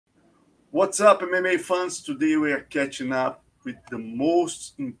What's up, MMA fans? Today we are catching up with the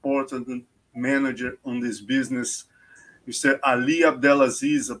most important manager on this business, Mr. Ali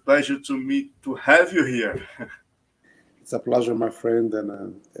Abdelaziz. A pleasure to have you here. It's a pleasure, my friend.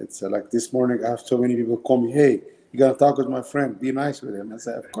 And it's like this morning, I have so many people call me, hey, you got to talk with my friend. Be nice with him. I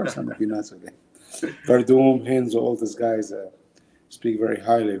said, of course I'm going to be nice with him. Werdum, Henzo, all these guys speak very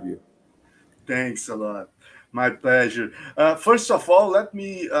highly of you. Thanks a lot. My pleasure. First of all, let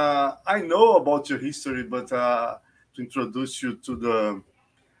me. I know about your history, but to introduce you to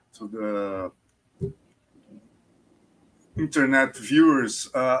the internet viewers,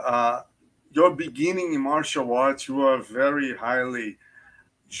 your beginning in martial arts, you are very highly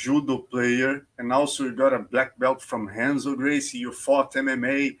judo player, and also you got a black belt from Renzo Gracie. You fought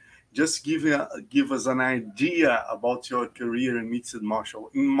MMA. Just give us an idea about your career in mixed martial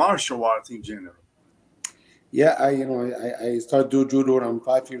arts in general. Yeah, I started doing judo when I'm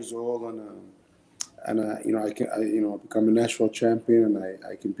 5 years old, and I become a national champion, and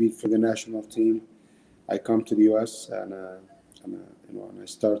I compete for the national team. I come to the U.S. and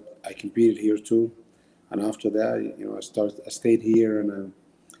I competed here too, and after that, I stayed here and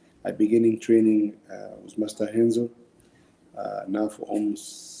I beginning training with Master Henzo now for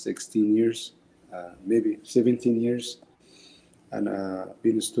almost 16 years, maybe 17 years, and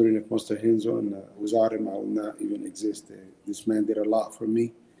being a student of Master Henzo, and without him, I would not even exist. This man did a lot for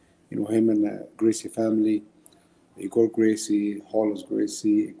me. Him and the Gracie family, Igor Gracie, Hollis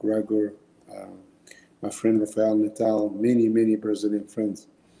Gracie, Gregor, my friend Rafael Natal, many Brazilian friends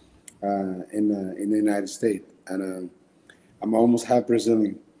in the United States, and I'm almost half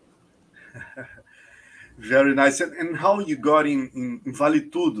Brazilian. Very nice. And how you got in Vale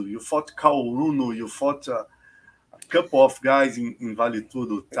Tudo? You fought Kamaru, you fought a couple of guys in Vale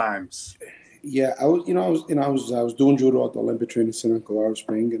Tudo times. Yeah, I was doing judo at the Olympic Training Center in Colorado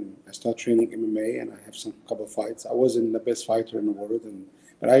Springs, and I started training MMA, and I have some couple of fights. I wasn't the best fighter in the world,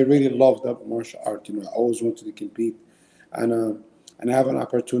 but I really loved that martial art. I always wanted to compete, and I have an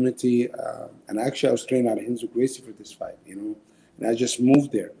opportunity. And actually, I was training at Henzo Gracie for this fight. And I just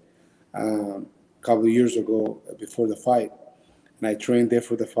moved there a couple of years ago before the fight, and I trained there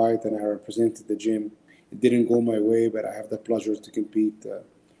for the fight, and I represented the gym. It didn't go my way, but I have the pleasure to compete.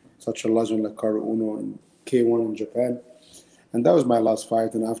 Such a legend like Karo Uno in K1 in Japan. And that was my last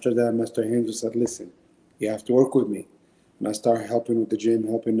fight. And after that, Master Henzo said, listen, you have to work with me. And I started helping with the gym,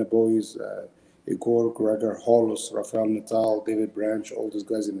 helping the boys, Igor, Gregor, Hollis, Rafael Natal, David Branch, all those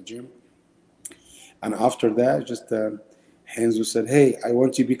guys in the gym. And after that, just Henzo said, hey, I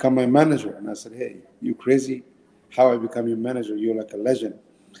want you to become my manager. And I said, hey, you crazy? How I become your manager? You're like a legend.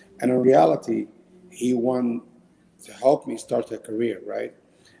 And in reality, he wanted to help me start a career, right?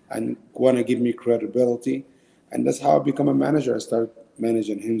 And want to give me credibility. And that's how I become a manager. I started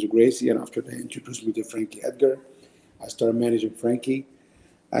managing Henzo Gracie, and after they introduced me to Frankie Edgar, I started managing Frankie,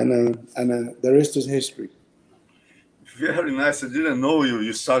 and the rest is history. Very nice. I didn't know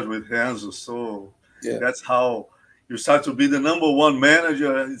you started with Renzo, so Yeah. that's how you start to be the number one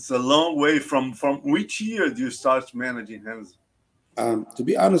manager. It's a long way from which year do you start managing Renzo? To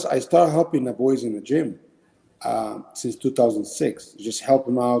be honest, I started helping the boys in the gym since 2006. Just help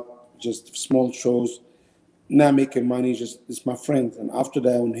them out, just small shows, not making money, just it's my friends. And after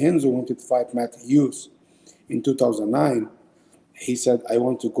that, when Henzo wanted to fight Matt Hughes in 2009, he said, I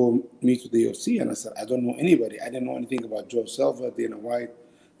want to go meet with the UFC. And I said, I don't know anybody. I didn't know anything about Joe Silva, Dana White,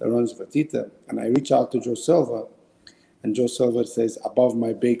 Lorenzo Fertitta. And I reach out to Joe Silva, and Joe Silva says, above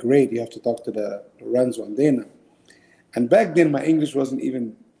my pay grade, you have to talk to the Lorenzo and Dana. And back then, my English wasn't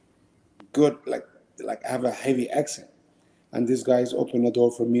even good, like I have a heavy accent. And these guys opened the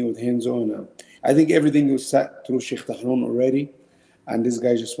door for me with Henzo. And I think everything was set through Sheikh Tahroun already. And these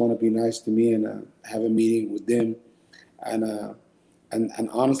guys just want to be nice to me and have a meeting with them. And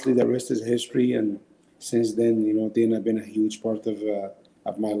honestly, the rest is history. And since then, Dana have been a huge part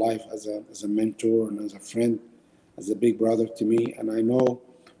of my life as a mentor and as a friend, as a big brother to me. And I know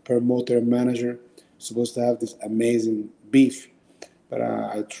promoter and manager supposed to have this amazing beef, but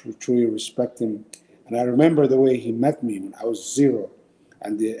I truly respect him. And I remember the way he met me when I was zero.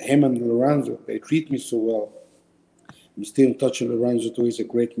 And him and Lorenzo, they treat me so well. I'm still in touch with Lorenzo too. He's a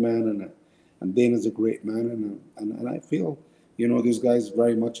great man, and Dana's a great man. And I feel, these guys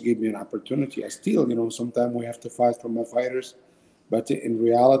very much gave me an opportunity. I still, sometimes we have to fight for my fighters. But in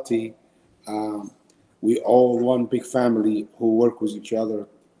reality, we all one big family who work with each other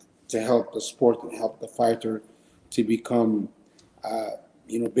to help the sport and help the fighter to become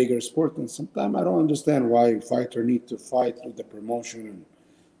bigger sport. And sometimes I don't understand why fighter need to fight with the promotion. And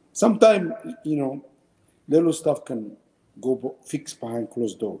sometimes, little stuff can go fix behind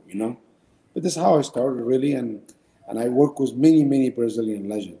closed door. But this is how I started really, and I work with many Brazilian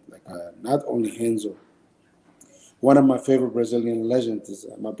legends, like not only Renzo. One of my favorite Brazilian legends is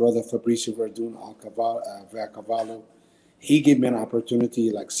my brother Fabricio Werdum Via Cavallo. He gave me an opportunity,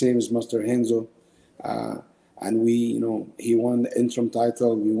 like same as Master Renzo, uh, and we, he won the interim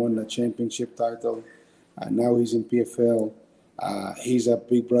title. We won the championship title. Now he's in PFL. He's a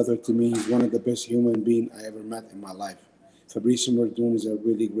big brother to me. He's one of the best human beings I ever met in my life. Fabricio Werdum is a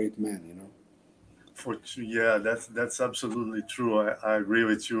really great man. Yeah, that's absolutely true. I agree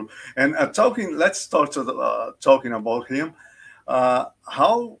with you. And let's start talking about him.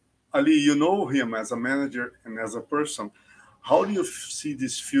 How, Ali, you know him as a manager and as a person. How do you see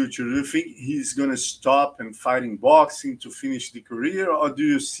this future? Do you think he's going to stop and fighting boxing to finish the career, or do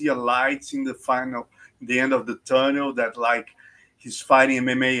you see a light in the end of the tunnel that like he's fighting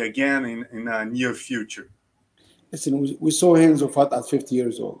MMA again in a near future? Listen, we saw Renzo fight at 50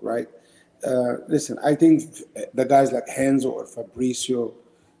 years old, right? Listen, I think the guys like Renzo or Fabricio,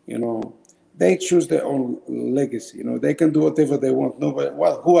 they choose their own legacy. They can do whatever they want. Nobody,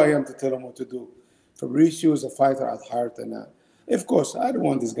 well, who I am to tell them what to do? Fabricio is a fighter at heart, and of course, I don't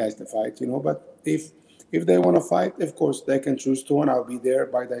want these guys to fight, But if they want to fight, of course, they can choose to, and I'll be there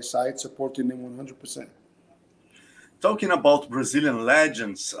by their side, supporting them 100%. Talking about Brazilian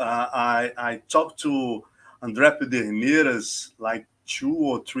legends, I talked to André Pederneiras like 2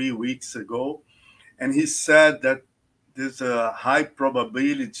 or 3 weeks ago, and he said that there's a high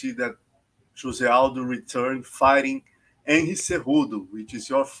probability that Jose Aldo returned fighting Henry Cejudo, which is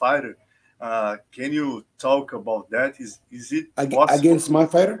your fighter. Can you talk about that? Is it possible? Against my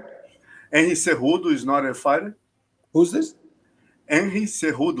fighter? Henry Cejudo is not a fighter? Who's this? Henry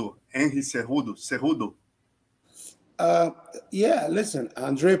Cejudo. Cejudo. Yeah, listen,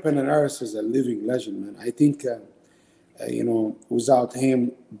 Andre Pederneiras is a living legend, man. I think, without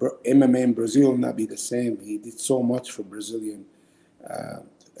him, MMA in Brazil would not be the same. He did so much for Brazilian,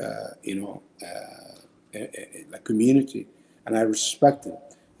 community, and I respect him.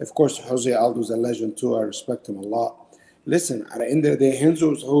 Of course, Jose Aldo's a legend too. I respect him a lot. Listen, at the end of the day,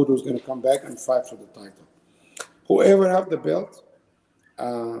 Renzo Cejudo is going to come back and fight for the title. Whoever have the belt,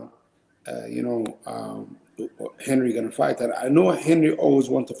 Henry going to fight. And I know Henry always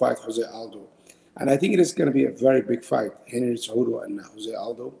want to fight Jose Aldo. And I think it is going to be a very big fight, Henry Cejudo and Jose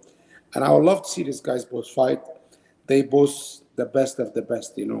Aldo. And I would love to see these guys both fight. They both the best of the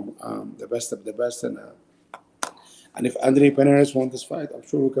best, the best of the best. And if Andre Pederneiras wants this fight, I'm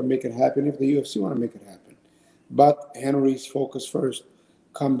sure we can make it happen if the UFC want to make it happen. But Henry's focus first,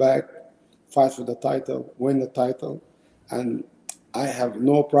 come back, fight for the title, win the title. And I have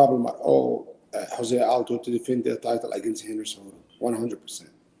no problem at all, Jose Aldo, to defend the title against Henry Cejudo, 100%.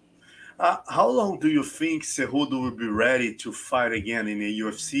 How long do you think Cejudo will be ready to fight again in the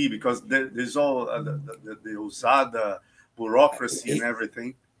UFC? Because there's all the USADA bureaucracy and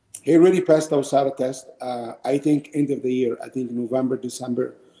everything. He already passed the USADA test. I think end of the year, I think November,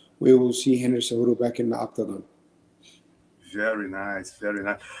 December, we will see Henry Cejudo back in the octagon. Very nice, very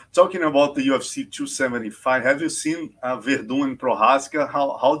nice. Talking about the UFC 275, have you seen Werdum and Prohaska?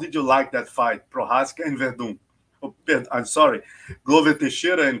 How did you like that fight, Prohaska and Werdum? Oh, I'm sorry, Glover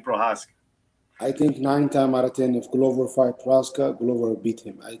Teixeira and Prohaska. I think 9 times out of 10, if Glover fight Prohaska, Glover beat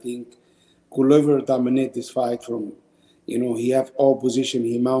him. I think Glover dominated this fight from, he have all position.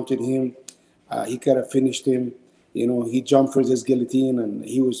 He mounted him. He could have finished him. He jumped for this guillotine and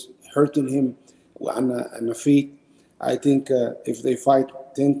he was hurting him on the feet. I think if they fight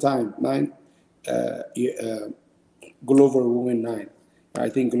 10 times, 9, Glover will win 9. I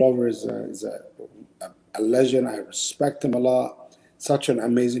think Glover is a legend. I respect him a lot. Such an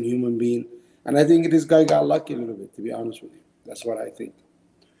amazing human being. And I think this guy got lucky a little bit, to be honest with you. That's what I think.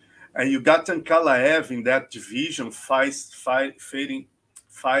 And you got Ankalaev in that division fighting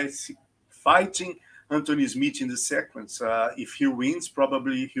Anthony Smith in the sequence. If he wins,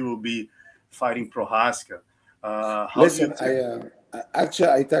 probably he will be fighting Prohaska. Listen,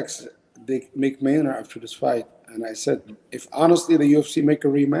 I texted Dick McMahon after this fight, and I said, if honestly the UFC make a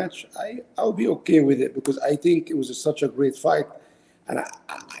rematch, I'll be okay with it because I think it was such a great fight. And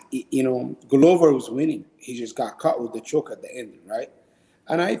Glover was winning. He just got caught with the choke at the end, right?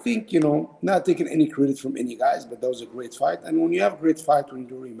 And I think, not taking any credit from any guys, but that was a great fight. And when you have great fight, when you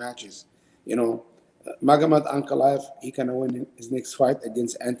do rematches, Magomed Ankalaev, he can win his next fight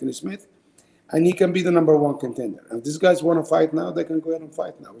against Anthony Smith, and he can be the number 1 contender. And if these guys want to fight now, they can go ahead and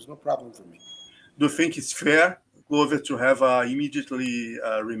fight now. There's no problem for me. Do you think it's fair, Glover, to have immediately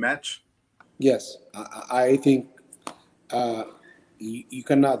rematch? Yes, I think you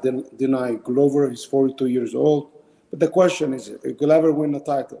cannot deny Glover. He's 42 years old. But the question is, if Glover win the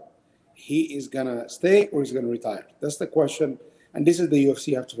title, he is gonna stay or he's gonna retire. That's the question, and this is the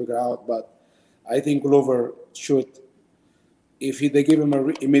UFC have to figure out. But I think Glover should. If they give him a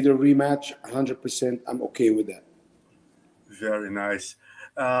immediate rematch, 100%, I'm okay with that. Very nice.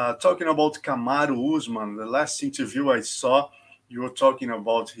 Talking about Kamaru Usman, the last interview I saw, you were talking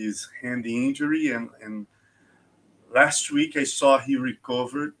about his hand injury, and last week I saw he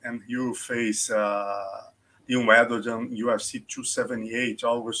recovered and he will face Dean Weddleton UFC 278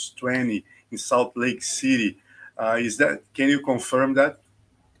 August 20 in Salt Lake City. Is that? Can you confirm that?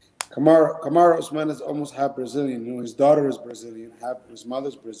 Kamaru Usman is almost half Brazilian. His daughter is Brazilian, half his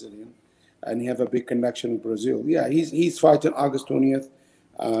mother's Brazilian, and he have a big connection with Brazil. Yeah, he's fighting August 20th,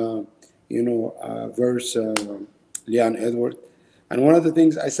 versus Leon Edwards. And one of the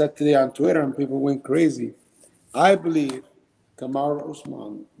things I said today on Twitter, and people went crazy, I believe Kamaru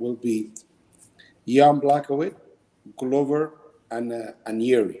Usman will beat Jan Blachowicz, Glover, and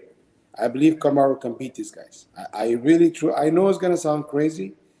Yuri. I believe Kamaru can beat these guys. I really true. I know it's gonna sound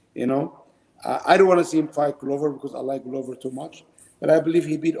crazy, I don't want to see him fight Glover because I like Glover too much. But I believe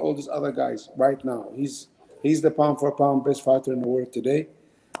he beat all these other guys right now. He's the pound for pound best fighter in the world today,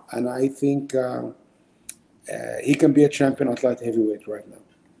 and I think he can be a champion at light heavyweight right now.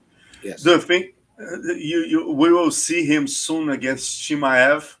 Yes. Do you think we will see him soon against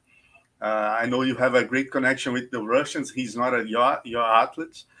Chimaev? I know you have a great connection with the Russians. He's not your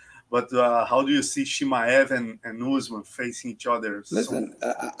athlete, but how do you see Chimaev and Usman facing each other? Listen,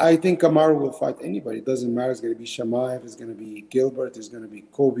 I think Kamaru will fight anybody. It doesn't matter. It's going to be Chimaev. It's going to be Gilbert. It's going to be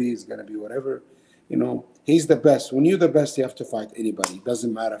Kobe. It's going to be whatever. He's the best. When you're the best, you have to fight anybody. It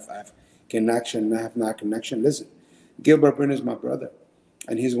doesn't matter if I have connection, I have not connection. Listen, Gilbert Burns is my brother,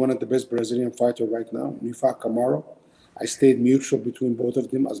 and he's one of the best Brazilian fighters right now. When he fought Kamaru, I stayed mutual between both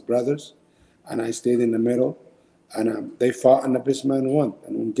of them as brothers, and I stayed in the middle. And they fought, and the best man won.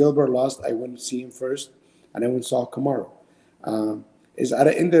 And when Gilbert lost, I went to see him first, and I went and saw Kamaru. Is at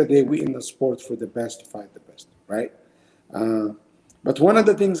the end of the day, we in the sport for the best to fight the best, right? But one of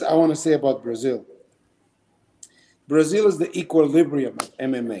the things I want to say about Brazil is the equilibrium of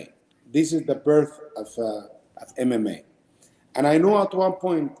MMA. This is the birth of MMA. And I know at one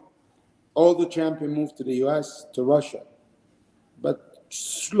point, all the champions moved to the US, to Russia. But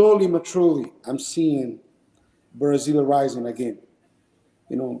slowly but surely, I'm seeing Brazil rising again.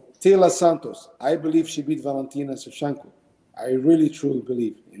 Taylor Santos, I believe she beat Valentina Shevchenko. I really truly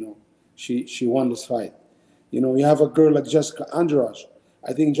believe, she won this fight. You have a girl like Jessica Andrade.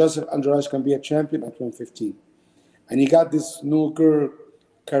 I think Jessica Andrade can be a champion at 115. And you got this new girl,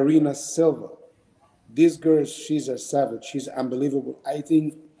 Karina Silva. This girl, she's a savage. She's unbelievable. I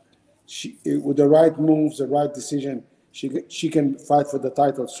think she, with the right moves, the right decision, she can fight for the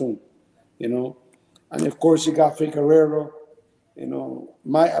title soon, And of course, you got Figueiredo.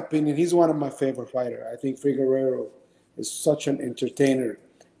 My opinion, he's one of my favorite fighters. I think Figueiredo is such an entertainer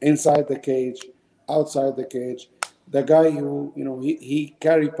inside the cage, outside the cage. The guy who, he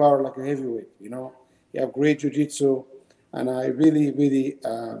carry power like a heavyweight, He have great jiu-jitsu, and I really, really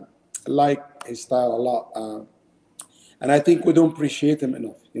like his style a lot. And I think we don't appreciate him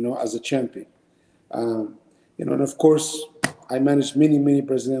enough, as a champion. And of course, I managed many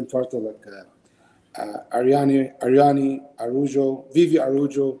Brazilian fighters like Ariane Araujo, Vivi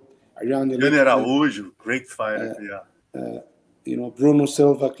Araujo, Ariane Araujo, great fighter, Bruno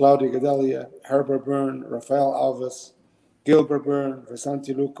Silva, Claudio Gadelha, Herbert Byrne, Rafael Alves, Gilbert Byrne,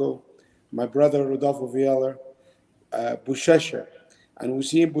 Vicente Luco, my brother Rodolfo Vieira, Buchecha. And we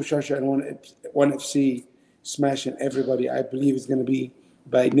see Buchecha in one FC smashing everybody. I believe it's going to be,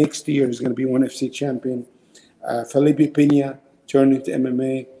 by next year, he's going to be one FC champion. Felipe Pena turned into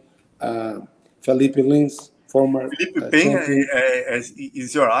MMA. Felipe Lins, former Felipe Pena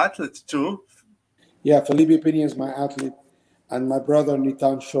is your athlete too? Yeah, Felipe Pena is my athlete. And my brother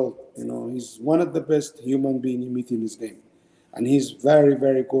Nitan Schultz, he's one of the best human beings you meet in this game. And he's very,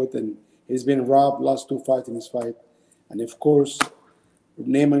 very good. And he's been robbed last 2 fights in his fight. And of course,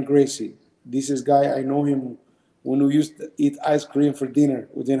 Neyman Gracie. This is guy, I know him when we used to eat ice cream for dinner.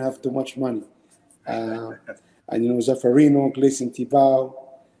 We didn't have too much money. And Zaffarino, Gleison Tibau,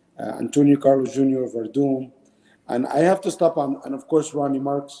 Antonio Carlos Jr. of Werdum. And I have to stop on, and of course, Ronnie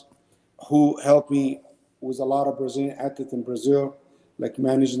Marks, who helped me with a lot of Brazilian athletes in Brazil, like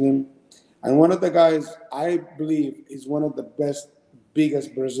managing them. And one of the guys I believe is one of the best,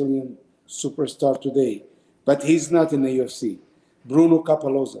 biggest Brazilian superstar today, but he's not in the UFC. Bruno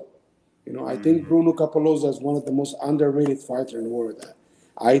Capaloza. I think Bruno Capaloza is one of the most underrated fighters in the world.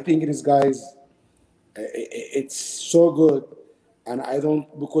 I think this guy's, it's so good, and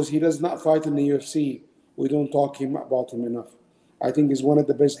because he does not fight in the UFC, we don't talk about him enough. I think he's one of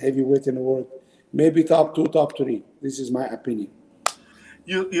the best heavyweight in the world. Maybe top 2, top 3. This is my opinion.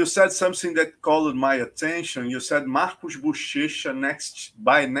 You said something that called my attention. You said Marcos Buchecha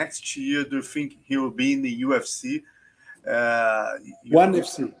next year. Do you think he will be in the UFC? One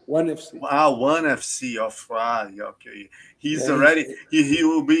FC. One FC of okay. He's already he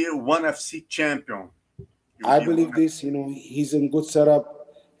will be one FC champion. I believe this. He's in good setup.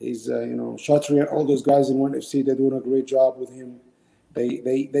 He's Shatrian, all those guys in one FC. They're doing a great job with him.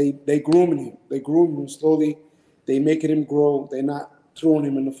 They groom him. They groom him slowly. They make him grow. They're not throwing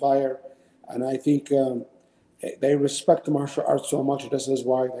him in the fire. And I think they respect the martial arts so much. This is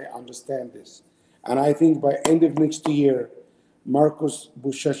why they understand this. And I think by end of next year, Marcos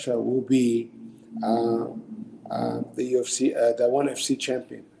Buchecha will be the UFC, the ONE FC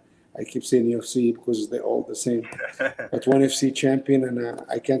champion. I keep saying UFC because they're all the same. But ONE FC champion, and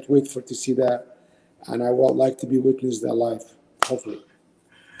I can't wait to see that. And I would like to be witness that live, hopefully.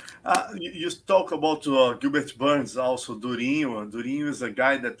 You talk about Gilbert Burns, also Durinho. Durinho is a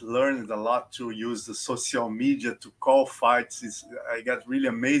guy that learned a lot to use the social media to call fights. I got really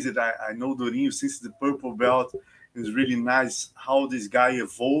amazed. I know Durinho since the purple belt. It's really nice how this guy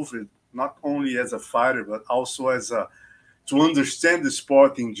evolved, not only as a fighter, but also to understand the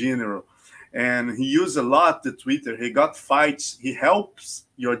sport in general. And he used a lot the Twitter. He got fights. He helps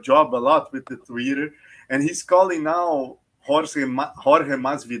your job a lot with the Twitter. And he's calling now Jorge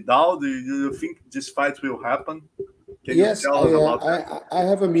Masvidal. Do you think this fight will happen? Can you tell us about that? I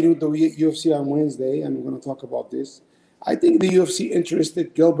have a meeting with the UFC on Wednesday, and we're going to talk about this. I think the UFC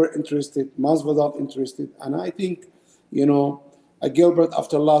interested, Gilbert interested, Masvidal interested, and I think, Gilbert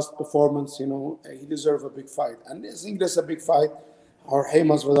after last performance, he deserves a big fight, and I think that's a big fight. Jorge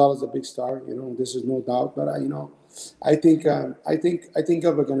Masvidal is a big star, this is no doubt. But I think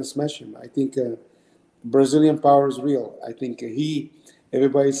Gilbert going to smash him. I think Brazilian power is real. I think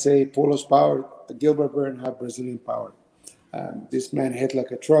everybody say Polo's power. Gilbert Burns have Brazilian power. This man hit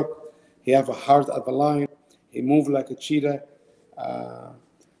like a truck. He have a heart of a lion. He moved like a cheetah.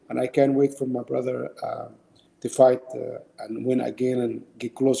 And I can't wait for my brother to fight and win again and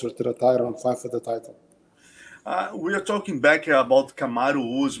get closer to the title and fight for the title. We are talking back about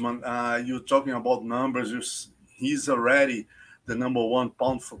Kamaru Usman. You're talking about numbers. He's already the number 1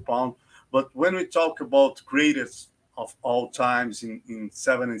 pound for pound. But when we talk about greatest of all times in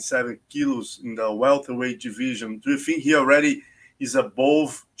 77 kilos in the welterweight division, do you think he already is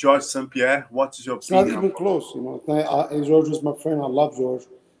above George St. Pierre? What's your opinion? It's not even close. George is my friend. I love George.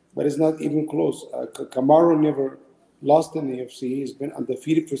 But it's not even close. Kamaru never lost in the UFC. He's been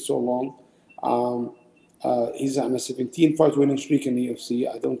undefeated for so long. He's on a 17-fight winning streak in the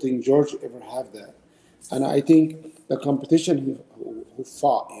UFC. I don't think George ever had that. And I think the competition who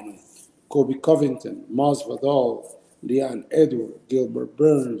fought, Kobe Covington, Masvidal, Leon Edwards, Gilbert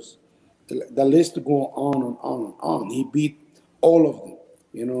Burns, the list go on and on and on. He beat all of them.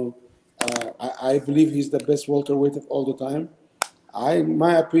 I believe he's the best welterweight of all the time.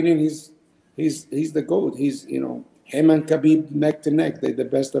 My opinion, he's the GOAT. He's him and Khabib neck to neck. They're the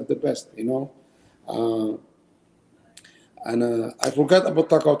best of the best. And I forgot about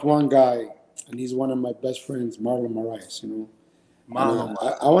talk about one guy, and he's one of my best friends, Marlon Moraes.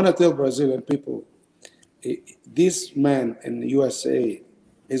 I want to tell Brazilian people, this man in the USA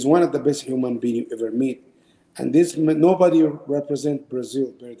is one of the best human beings you ever meet, and this man, nobody represents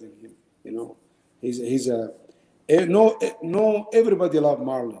Brazil better than him. He's a everybody love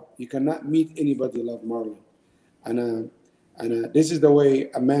Marlon. You cannot meet anybody love Marlon, and this is the way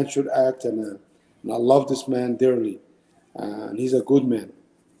a man should act, and I love this man dearly, and he's a good man.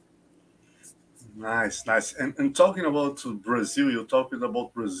 Nice. And talking about Brazil, you're talking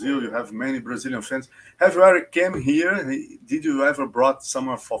about Brazil. You have many Brazilian fans. Have you ever came here? Did you ever brought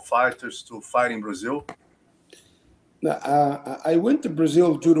someone for fighters to fight in Brazil? I went to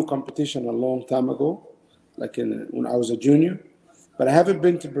Brazil judo competition a long time ago, like when I was a junior, but I haven't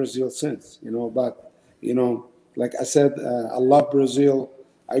been to Brazil since. But like I said, I love Brazil.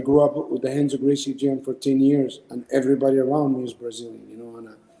 I grew up with the Renzo Gracie gym for 10 years, and everybody around me is Brazilian.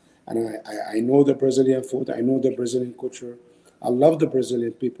 And I know the Brazilian food. I know the Brazilian culture. I love the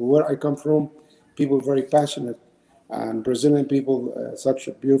Brazilian people. Where I come from, people are very passionate. And Brazilian people, such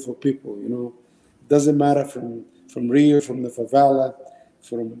beautiful people, Doesn't matter from Rio, from the favela,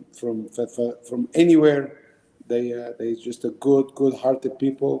 from anywhere. They just a good-hearted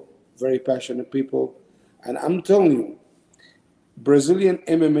people, very passionate people. And I'm telling you, Brazilian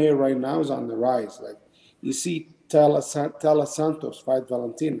MMA right now is on the rise. Like, you see Tala Santos fight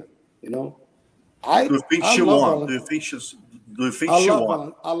Valentina, Do you think she won? Do you think she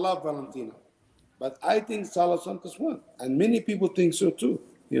won? I love Valentina. But I think Sala Santos won, and many people think so too.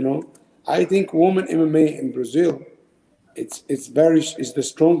 You know, I think women MMA in Brazil, it's the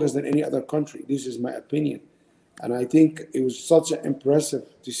strongest than any other country. This is my opinion, and I think it was such an impressive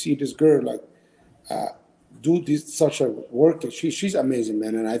to see this girl like do this such a work. She's amazing,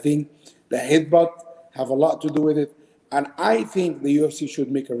 man, and I think the headbutt have a lot to do with it. And I think the UFC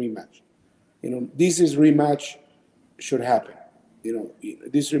should make a rematch. You know, this is rematch should happen. You know,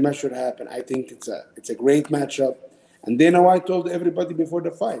 this rematch should happen. I think it's a great matchup. And Dana White told everybody before the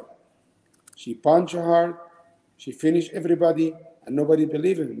fight, she punched hard, she finished everybody, and nobody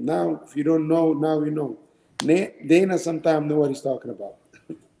believed him. Now, if you don't know, now you know. Dana sometimes know what he's talking about.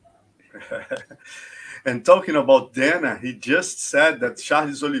 And talking about Dana, he just said that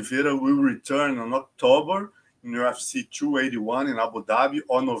Charles Oliveira will return in October in UFC 281 in Abu Dhabi,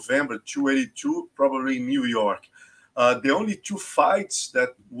 or November 282, probably in New York. The only two fights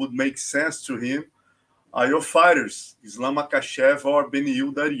that would make sense to him are your fighters, Islam Makhachev or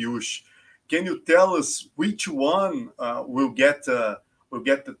Beneil Dariush. Can you tell us which one will get the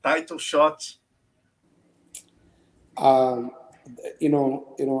title shot? I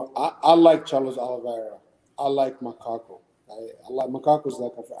like Charles Oliveira. I like Macaco. I like Macaco's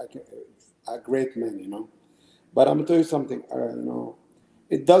like a great man, you know. But I'm gonna tell you something.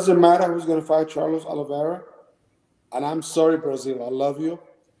 It doesn't matter who's gonna fight Charles Oliveira. And I'm sorry, Brazil, I love you,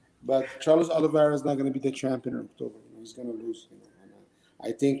 but Charles Oliveira is not gonna be the champion in October. He's gonna lose. And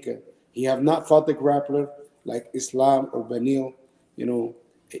I think he have not fought the grappler like Islam or Beneil. You know,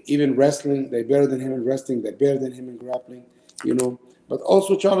 even wrestling, they're better than him in wrestling. They're better than him in grappling. You know, but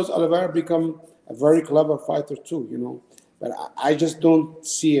also Charles Oliveira become a very clever fighter too. You know, but I just don't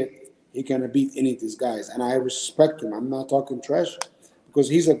see it. He gonna beat any of these guys, and I respect him. I'm not talking trash because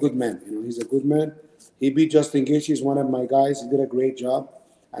he's a good man. You know, he's a good man. He beat Justin Gaethje. He's one of my guys. He did a great job,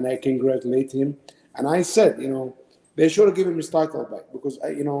 and I congratulate him. And I said, you know, they should have given him his title back because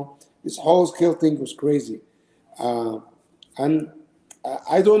this whole skill thing was crazy. And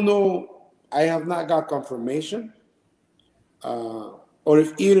I don't know. I have not got confirmation. Or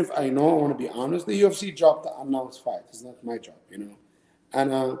even if I know, I want to be honest. The UFC job to announce fight. It's not my job, you know.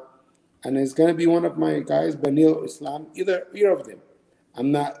 And it's gonna be one of my guys, Beneil or Islam, either of them.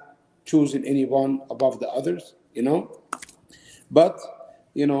 I'm not choosing anyone above the others, you know. But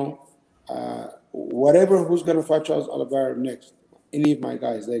whatever who's gonna fight Charles Oliveira next, any of my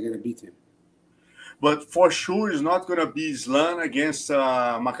guys, they're gonna beat him. But for sure, it's not gonna be Islam against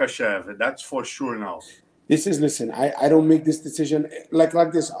Makhachev. That's for sure now. Listen, I don't make this decision like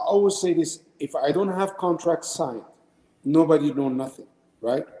this. I always say this: if I don't have contract signed, nobody know nothing,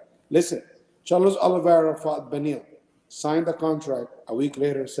 right? Listen, Charles Oliveira fought Beneil, signed the contract. A week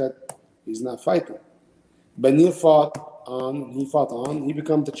later, said he's not fighting. Beneil fought on. He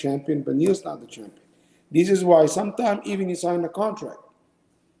became the champion. Beneil's not the champion. This is why sometimes even you sign a contract,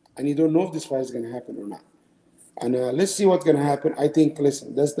 and you don't know if this fight is going to happen or not. And let's see what's going to happen. I think,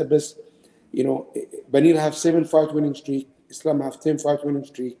 listen, that's the best. You know, Beneil have 7 fight winning streak. Islam have 10 fight winning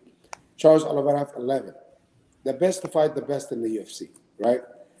streak. Charles Oliveira have 11. The best to fight the best in the UFC, right?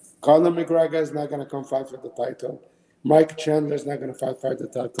 Conor McGregor is not going to come fight for the title. Mike Chandler is not going to fight the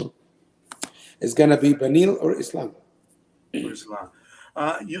title. It's going to be Beneil or Islam. Islam.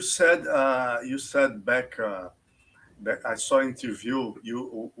 You said back. I saw an interview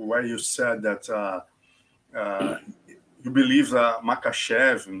where you said that you believe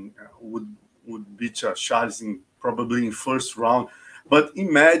Makhachev would beat Charles probably in first round. But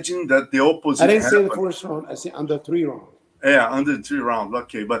imagine that the opposite. I didn't say the first round. I said under 3 rounds. Yeah, under 3 rounds.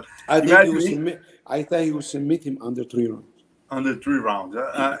 Okay, but I thought he would submit him under 3 rounds. Under 3 rounds.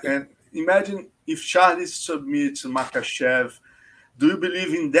 And imagine if Charles submits Makhachev. Do you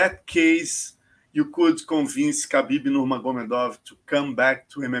believe in that case you could convince Khabib Nurmagomedov to come back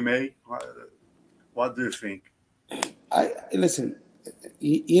to MMA? What do you think? Listen.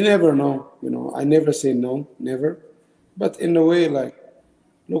 You never know. You know, I never say no, never. But in a way, like,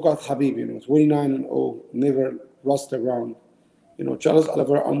 look at Khabib. You know, 29-0, never lost a round. You know, Charles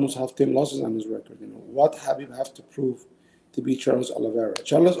Oliveira almost have 10 losses on his record. You know, what Khabib have to prove to beat Charles Oliveira?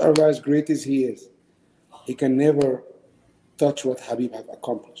 Charles Oliveira, as great as he is, he can never touch what Khabib have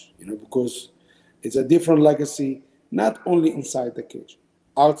accomplished. You know, because it's a different legacy, not only inside the cage,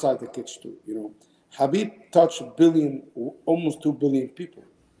 outside the cage too. You know, Khabib touched almost 2 billion people.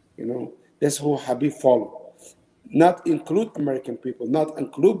 You know, that's who Khabib follow. Not include American people, not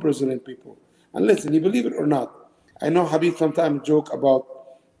include Brazilian people. And listen, you believe it or not, I know Khabib sometimes joke about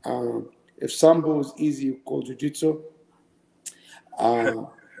if Sambo is easy, you call Jiu-Jitsu.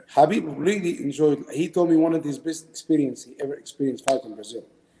 Khabib really enjoyed. He told me one of his best experiences he ever experienced fighting Brazil.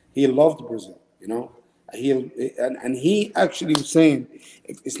 He loved Brazil. You know, and he actually was saying,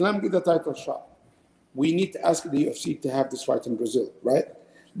 if Islam get the title shot, we need to ask the UFC to have this fight in Brazil, right?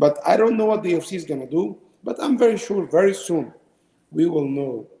 But I don't know what the UFC is going to do, but I'm very sure very soon we will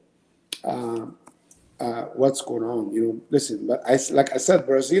know what's going on. You know, listen, but like I said,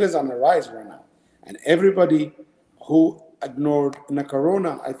 Brazil is on the rise right now, and everybody who ignored the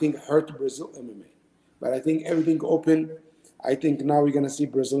corona, I think, hurt Brazil MMA. But I think everything open. I think now we're gonna see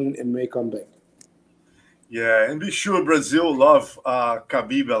Brazilian MMA come back. Yeah, and be sure Brazil love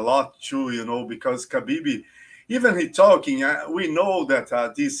Khabib a lot too, you know, because Khabib, even he talking, we know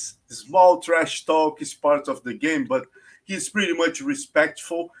that this small trash talk is part of the game, but he's pretty much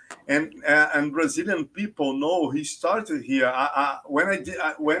respectful, and Brazilian people know he started here.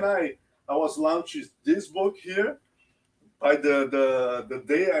 When I was launching this book here, by the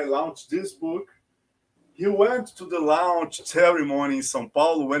day I launched this book, he went to the launch ceremony in São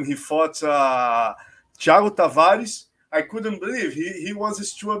Paulo when he fought Thiago Tavares. I couldn't believe he was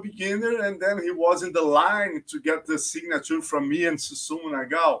still a beginner, and then he was in the line to get the signature from me and Susumu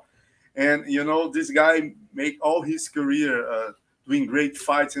Nagal. And, you know, this guy make all his career doing great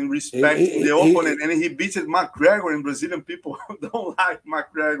fights and respecting the opponent. And he beat McGregor, and Brazilian people don't like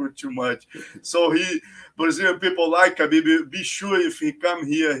McGregor too much. So Brazilian people like Khabib. Be sure if he come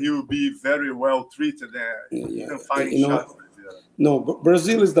here, he will be very well treated. Fighting shots. No,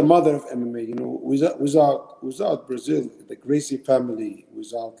 Brazil is the mother of MMA. You know, without Brazil, the Gracie family,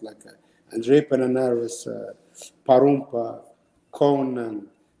 without like Andre Penanares, Parumpa, Conan,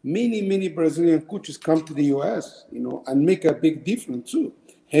 many Brazilian coaches come to the U.S., you know, and make a big difference too.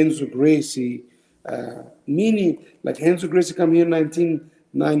 Renzo Gracie, like Renzo Gracie come here in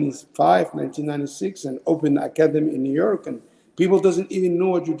 1995, 1996, and open an academy in New York, and people doesn't even know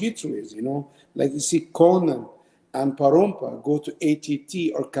what jiu-jitsu is, you know. Like you see Conan and Parumpa go to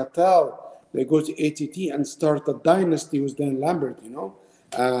ATT, or Catal, they go to ATT and start a dynasty with Dan Lambert, you know.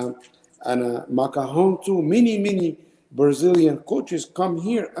 And Macaron too, many Brazilian coaches come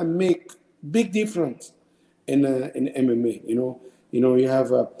here and make big difference in MMA. You know, you have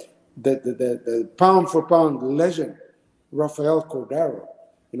the pound for pound legend, Rafael Cordeiro.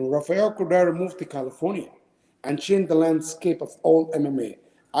 You know, Rafael Cordeiro moved to California and changed the landscape of all MMA.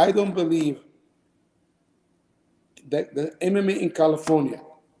 I don't believe that the MMA in California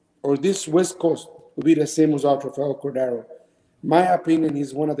or this West Coast will be the same without Rafael Cordeiro. My opinion,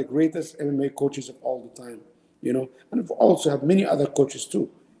 he's one of the greatest MMA coaches of all the time. You know, and I've also have many other coaches too,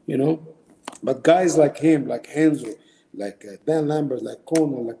 you know, but guys like him, like Renzo, like Dan Lambert, like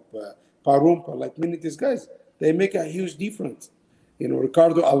Conan, like Parumpa, like many of these guys, they make a huge difference. You know,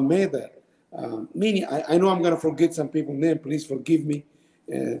 Ricardo Almeida, many. I know I'm gonna forget some people's name. Please forgive me.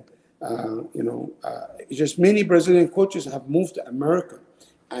 You know, just many Brazilian coaches have moved to America,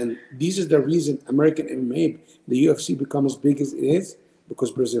 and this is the reason American MMA, the UFC, become as big as it is because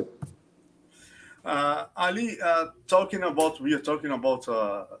Brazil. Ali, we are talking about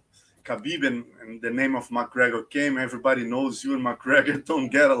Khabib, and the name of McGregor came. Everybody knows you and McGregor don't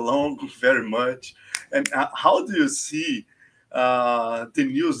get along very much. And how do you see the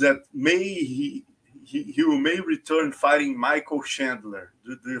news that he may return fighting Michael Chandler?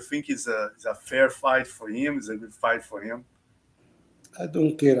 Do you think it's a fair fight for him? Is a good fight for him? I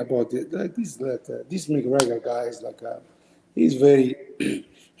don't care about it. Like this McGregor guy is like he's very.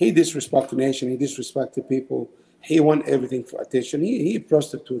 He disrespects the nation. He disrespects the people. He wants everything for attention. He a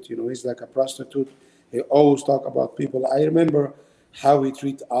prostitute, you know. He's like a prostitute. He always talk about people. I remember how he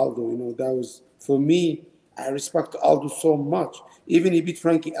treat Aldo. You know, that was for me. I respect Aldo so much. Even he beat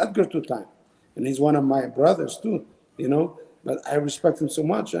Frankie Edgar 2 times, and he's one of my brothers too. You know, but I respect him so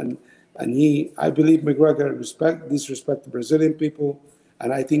much, and I believe McGregor disrespect the Brazilian people,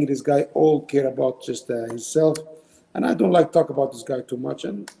 and I think this guy all care about just himself. And I don't like to talk about this guy too much.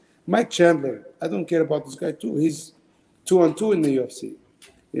 And Mike Chandler, I don't care about this guy too. He's 2-2 in the UFC.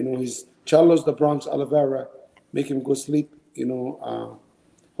 You know, he's Charles the Bronx Oliveira, make him go sleep. You know,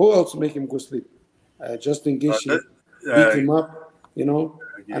 who else make him go sleep? Justin Gaethje beat him up. You know,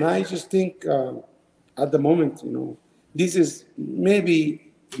 and I just think at the moment, you know, this is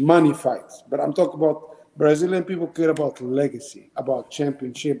maybe money fights, but I'm talking about Brazilian people care about legacy, about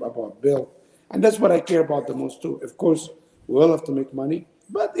championship, about belt. And that's what I care about the most too. Of course, we all have to make money.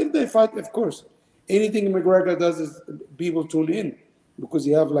 But if they fight, of course, anything McGregor does is people tune in because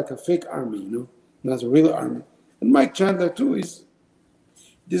you have like a fake army, you know, not a real army. And Mike Chandler too is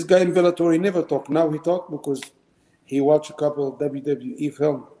this guy in Bellator. He never talk. Now he talk because he watched a couple of WWE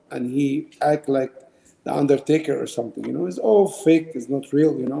film and he act like the Undertaker or something. You know, it's all fake. It's not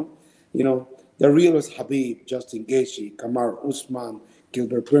real. You know, the real is Khabib, Justin Gaethje, Kamaru, Usman,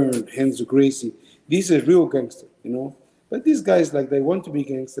 Gilbert Burns, Renzo Gracie. These are real gangster, you know. But these guys, like, they want to be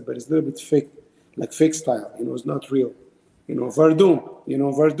gangster, but it's a little bit fake, like fake style, you know, it's not real. You know, Werdum. You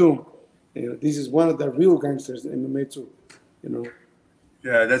know, this is one of the real gangsters in MMA too, you know.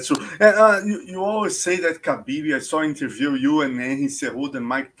 Yeah, that's true. And you always say that Khabib, I saw interview you and Henry Cejudo and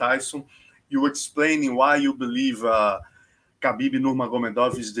Mike Tyson, you explaining why you believe Khabib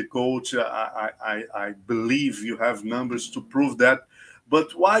Nurmagomedov is the GOAT. I believe you have numbers to prove that.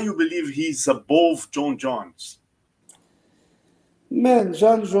 But why you believe he's above Jon Jones? Man,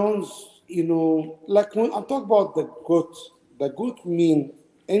 Jon Jones, you know, like when I'm talking about the GOAT mean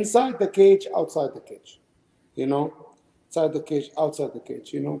inside the cage, outside the cage, you know, inside the cage, outside the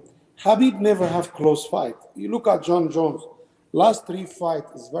cage, you know. Habib never have close fight. You look at Jon Jones, last three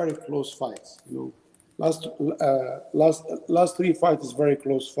fights is very close fights, you know. Last three fights is very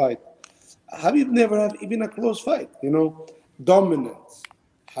close fight. Habib never had even a close fight, you know. Dominance,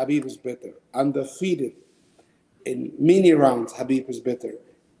 Habib is better. Undefeated in many rounds, Habib is better.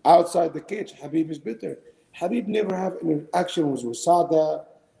 Outside the cage, Habib is better. Habib never have an action with Wasada,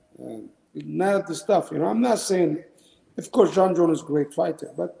 none of the stuff. You know, I'm not saying, of course, Jon Jones is a great fighter,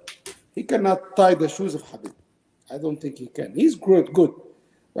 but he cannot tie the shoes of Habib. I don't think he can. He's good,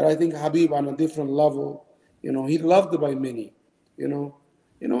 but I think Habib on a different level. You know, he loved by many. You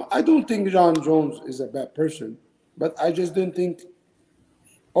know, I don't think Jon Jones is a bad person, but I just don't think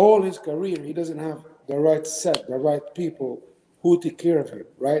all his career he doesn't have the right set, the right people who take care of him,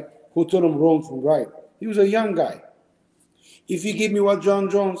 right? Who told him wrong from right. He was a young guy. If you give me what Jon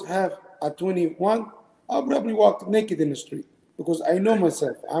Jones have at 21, I'll probably walk naked in the street because I know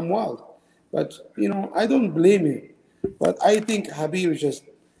myself. I'm wild. But, you know, I don't blame him. But I think Habib is just,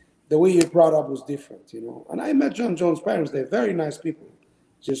 the way he brought up was different, you know. And I met Jon Jones' parents. They're very nice people.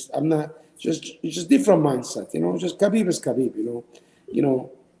 It's just different mindset, you know. Just Khabib is Khabib, you know. You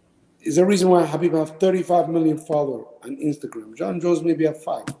know, is the reason why Habib have 35 million followers on Instagram. Jon Jones maybe have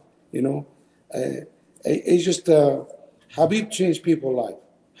 5, you know. It's just Habib changed people's life.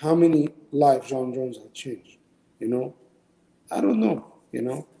 How many lives Jon Jones has changed? You know, I don't know. You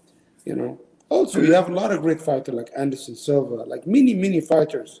know. Also, you have a lot of great fighters like Anderson Silva, like many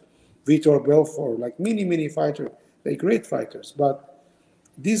fighters, Vitor Belfort, like many fighters. They're great fighters, but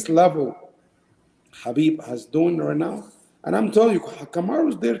this level Habib has done right now, and I'm telling you,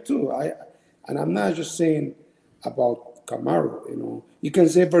 Kamaru's there too. And I'm not just saying about Kamaru. You know, you can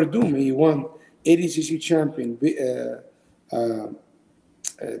say Werdum. He won ADCC champion,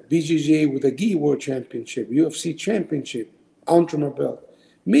 BJJ with the GI World Championship, UFC Championship, Ultimate belt.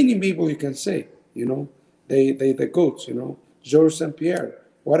 Many people you can say, you know, they the goats. You know, Georges St. Pierre.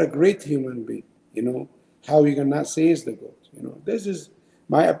 What a great human being. You know, how you cannot say is the goat. You know, this is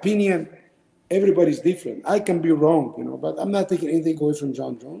my opinion. Everybody's different. I can be wrong, you know, but I'm not taking anything away from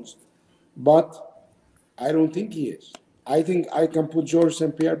Jon Jones. But I don't think he is. I think I can put Georges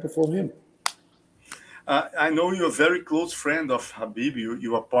St. Pierre before him. I know you're a very close friend of Khabib.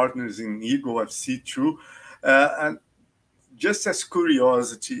 You are partners in Eagle FC too. And just as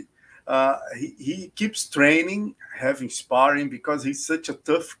curiosity, he keeps training, having sparring because he's such a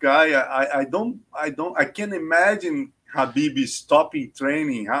tough guy. I can't imagine Khabib stopping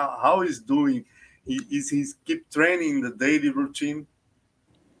training. How he's doing? He's keep training in the daily routine.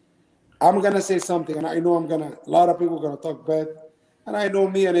 I'm gonna say something, and I know a lot of people are gonna talk bad, and I know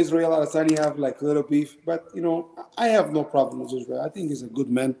me and Israel Adesanya have like a little beef, but you know I have no problem with Israel. I think he's a good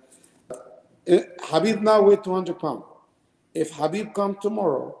man. Habib now weighs 200 pounds. If Habib come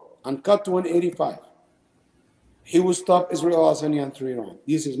tomorrow and cut to 185, he will stop Israel Adesanya in 3 rounds.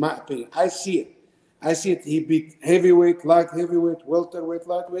 This is my opinion. I see it. He beat heavyweight, light heavyweight, welterweight,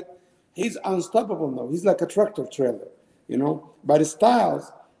 lightweight. He's unstoppable now. He's like a tractor trailer, you know. By the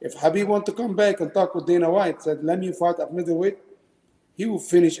styles, if Habib want to come back and talk with Dana White, said, let me fight at middleweight, he will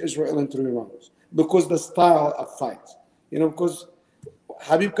finish Israel in 3 rounds because the style of fight. You know, because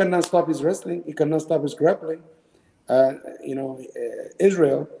Habib cannot stop his wrestling. He cannot stop his grappling.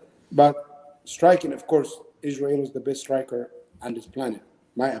 Israel, but striking, of course, Israel is the best striker on this planet,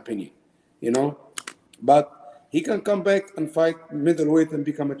 my opinion, you know. But he can come back and fight middleweight and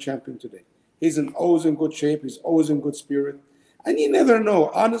become a champion today. He's always in good shape. He's always in good spirit. And you never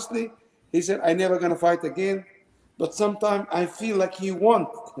know. Honestly, he said, I'm never going to fight again. But sometimes I feel like he won.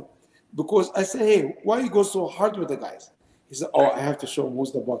 Because I say, hey, why you go so hard with the guys? He said, oh, I have to show him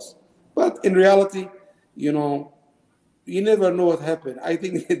who's the boss. But in reality, you know, you never know what happened. I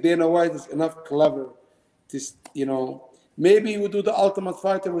think Dana White is enough clever to, you know, maybe he would do the Ultimate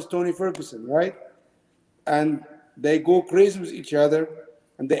Fighter with Tony Ferguson, right? And they go crazy with each other,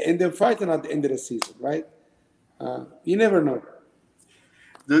 and they end up fighting at the end of the season, right? You never know.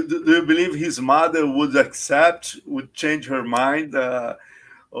 Do you believe his mother would accept, would change her mind,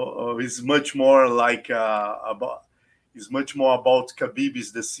 or is much more like about? Is much more about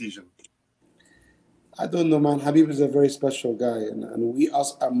Khabib's decision. I don't know, man. Habib is a very special guy, and we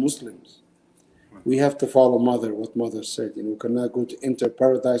us are Muslims. We have to follow mother, what mother said. We cannot go to enter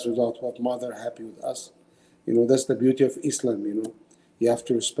paradise without what mother happy with us. That's the beauty of Islam. You have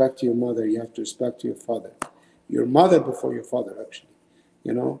to respect your mother. You have to respect your father. Your mother before your father, actually.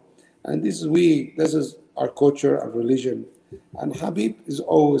 And this is our culture, our religion. And Habib is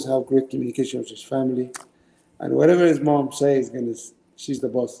always have great communication with his family. And whatever his mom says, she's the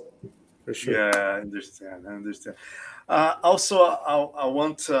boss, for sure. Yeah, I understand. Also, I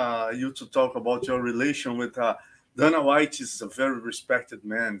want you to talk about your relation with Dana White. Is a very respected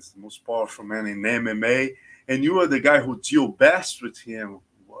man. He's the most powerful man in MMA. And you are the guy who deal best with him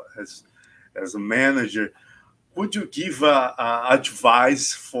as a manager. Would you give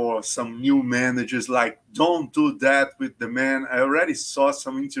advice for some new managers, like don't do that with the man? I already saw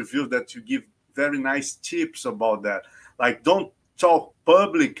some interview that you give very nice tips about that. Like don't talk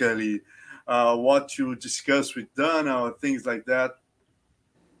publicly what you discuss with Dana or things like that.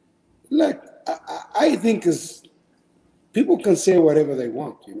 Like I think is people can say whatever they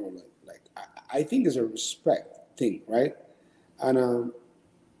want, I think it's a respect thing, right? And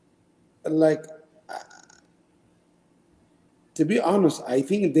like to be honest, I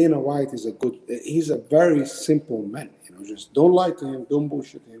think Dana White he's a very simple man. Just don't lie to him, don't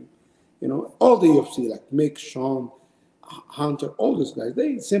bullshit him. All the UFC, like Mick, Sean, Hunter, all these guys,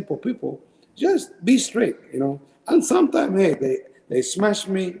 they simple people. Just be straight, And sometimes, hey, they smash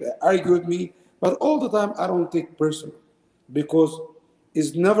me, they argue with me, but all the time I don't take personal because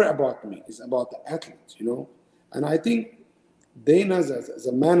it's never about me. It's about the athletes, And I think Dana, as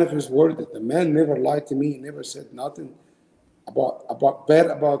a man of his word, that the man never lied to me, he never said nothing about bad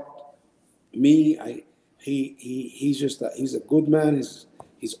about me. He's a good man.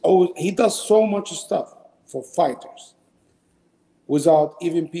 He does so much stuff for fighters without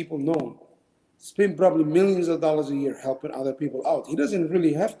even people knowing. Spend probably millions of dollars a year helping other people out. He doesn't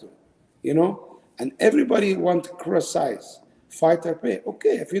really have to, And everybody want to criticize fighter pay.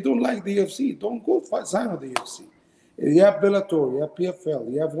 Okay, if you don't like the UFC, don't go sign with the UFC. If you have Bellator, you have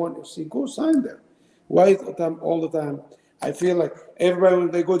PFL, you have ONE FC, go sign there. Why all the time? I feel like everybody, when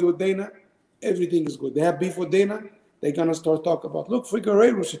they go to Dana, everything is good. They have beef with Dana, they're going to start talking about, look,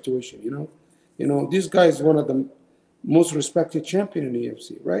 Figueiredo situation, This guy is one of the most respected champion in the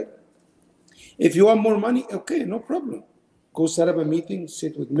UFC, right? If you want more money, okay, no problem. Go set up a meeting,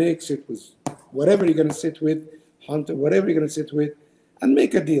 sit with Mick, sit with whatever you're going to sit with, Hunter, whatever you're going to sit with, and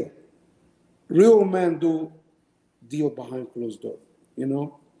make a deal. Real men do deal behind closed door,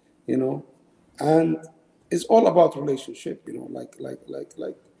 and it's all about relationship,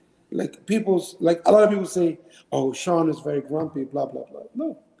 like people's, like a lot of people say, oh, Sean is very grumpy, blah, blah, blah.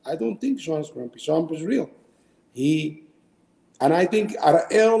 No, I don't think Sean's grumpy. Sean is real. And I think out of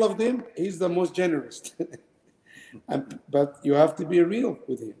all of them, he's the most generous. But you have to be real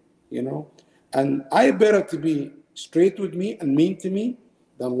with him, And I better to be straight with me and mean to me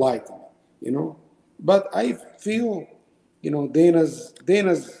than lie to me, But I feel, Dana's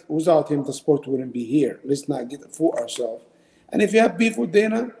without him, the sport wouldn't be here. Let's not get fool ourselves. And if you have beef with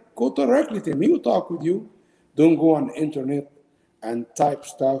Dana, go directly to him. He will talk with you. Don't go on the internet and type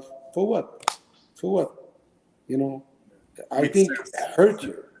stuff. For what? For what? I think it hurts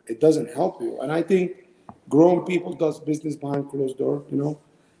you. It doesn't help you. And I think grown people does business behind closed door,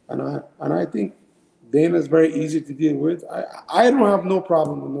 And I think Dana is very easy to deal with. I don't have no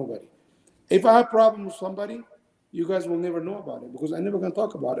problem with nobody. If I have a problem with somebody, you guys will never know about it because I'm never going to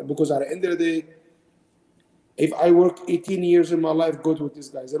talk about it. Because at the end of the day, if I work 18 years in my life good with these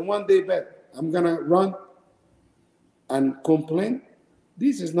guys, and one day back, I'm going to run and complain,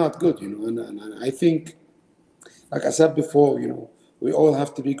 this is not good, And I think, like I said before, we all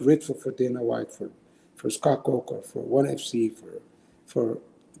have to be grateful for Dana White, for Scott Coker, for ONE FC, for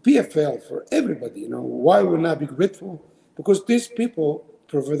PFL, for everybody, Why would not be grateful? Because these people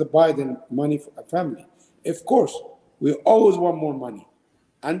provide money for a family. Of course, we always want more money,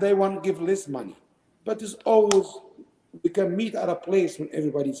 and they want to give less money. But it's always, we can meet at a place when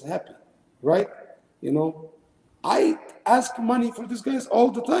everybody's happy, right? I ask money for these guys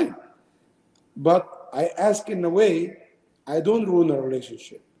all the time, but I ask in a way I don't ruin a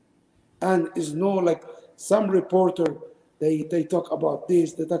relationship. And it's no like some reporter, they talk about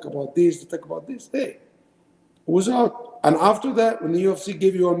this, they talk about this, they talk about this. Hey, without, and after that, when the UFC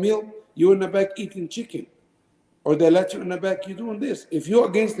give you a meal, you're in the back eating chicken. Or they let you in the back, you're doing this. If you're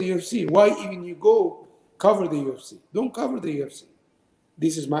against the UFC, why even you go cover the UFC? Don't cover the UFC.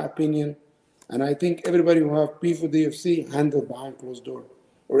 This is my opinion. And I think everybody who have beef with the UFC handled behind closed door,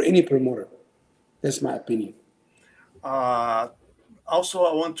 or any promoter. That's my opinion. Also,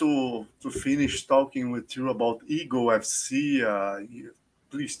 I want to finish talking with you about Eagle FC.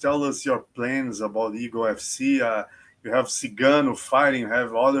 Please tell us your plans about Eagle FC. You have Cigano fighting, you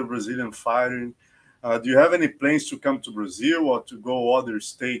have other Brazilian fighting. Do you have any plans to come to Brazil or to go other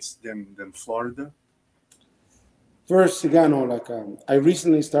states than Florida? First, Cigano, I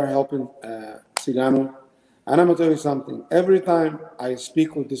recently started helping Cigano, and I'm gonna tell you something. Every time I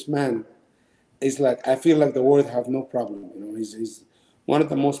speak with this man, it's like I feel like the world have no problem. You know, he's one of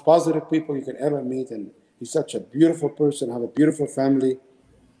the most positive people you can ever meet, and he's such a beautiful person. Have a beautiful family,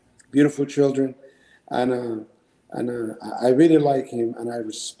 beautiful children, and I really like him, and I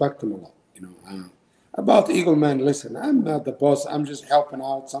respect him a lot. You know, about Eagle Man, listen, I'm not the boss. I'm just helping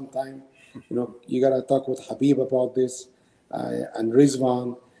out sometime. You know, you gotta talk with Khabib about this, and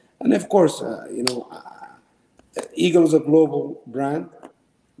Rizvan, and of course, Eagle is a global brand.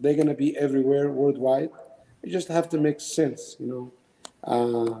 They're gonna be everywhere, worldwide. You just have to make sense, you know.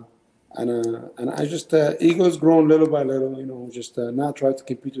 And I just Eagle's grown little by little, you know. Just not try to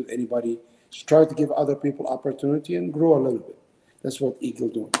compete with anybody. Just try to give other people opportunity and grow a little bit. That's what Eagle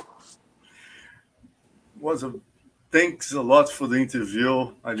doing. Thanks a lot for the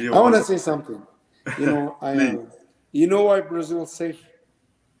interview, Ali. I want to say something. You know, you know why Brazil is safe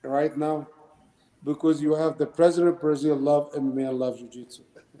right now? Because you have the president of Brazil love MMA and love jiu-jitsu.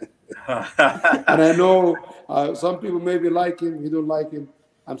 And I know some people maybe like him, you don't like him.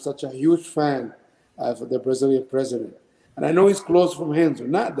 I'm such a huge fan of the Brazilian president. And I know he's close from hands,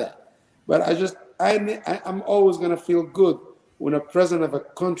 not that. But I'm always going to feel good when a president of a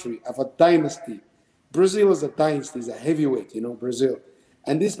country, of a dynasty, Brazil is a dynasty, is a heavyweight, you know, Brazil.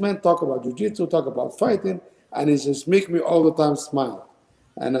 And this man talk about jiu-jitsu, talk about fighting, and it just make me all the time smile.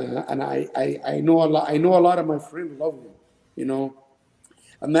 And I know a lot. I know a lot of my friends love him. You know,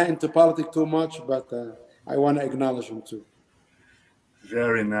 I'm not into politics too much, but I want to acknowledge him too.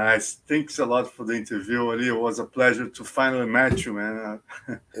 Very nice. Thanks a lot for the interview, Ali. It was a pleasure to finally meet you, man.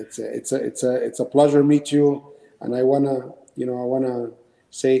 It's a pleasure to meet you, and I wanna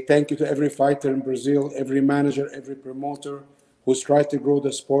say thank you to every fighter in Brazil, every manager, every promoter who's tried to grow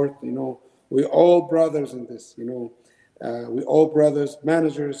the sport. You know, we're all brothers in this. You know, we all brothers,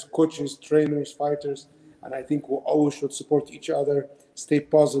 managers, coaches, trainers, fighters, and I think we always should support each other, stay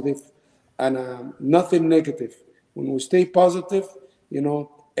positive, and nothing negative. When we stay positive, you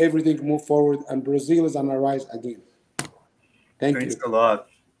know, everything move forward, and Brazil is on the rise again. Thanks a lot.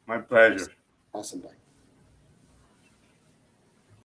 My pleasure. Awesome. Bye.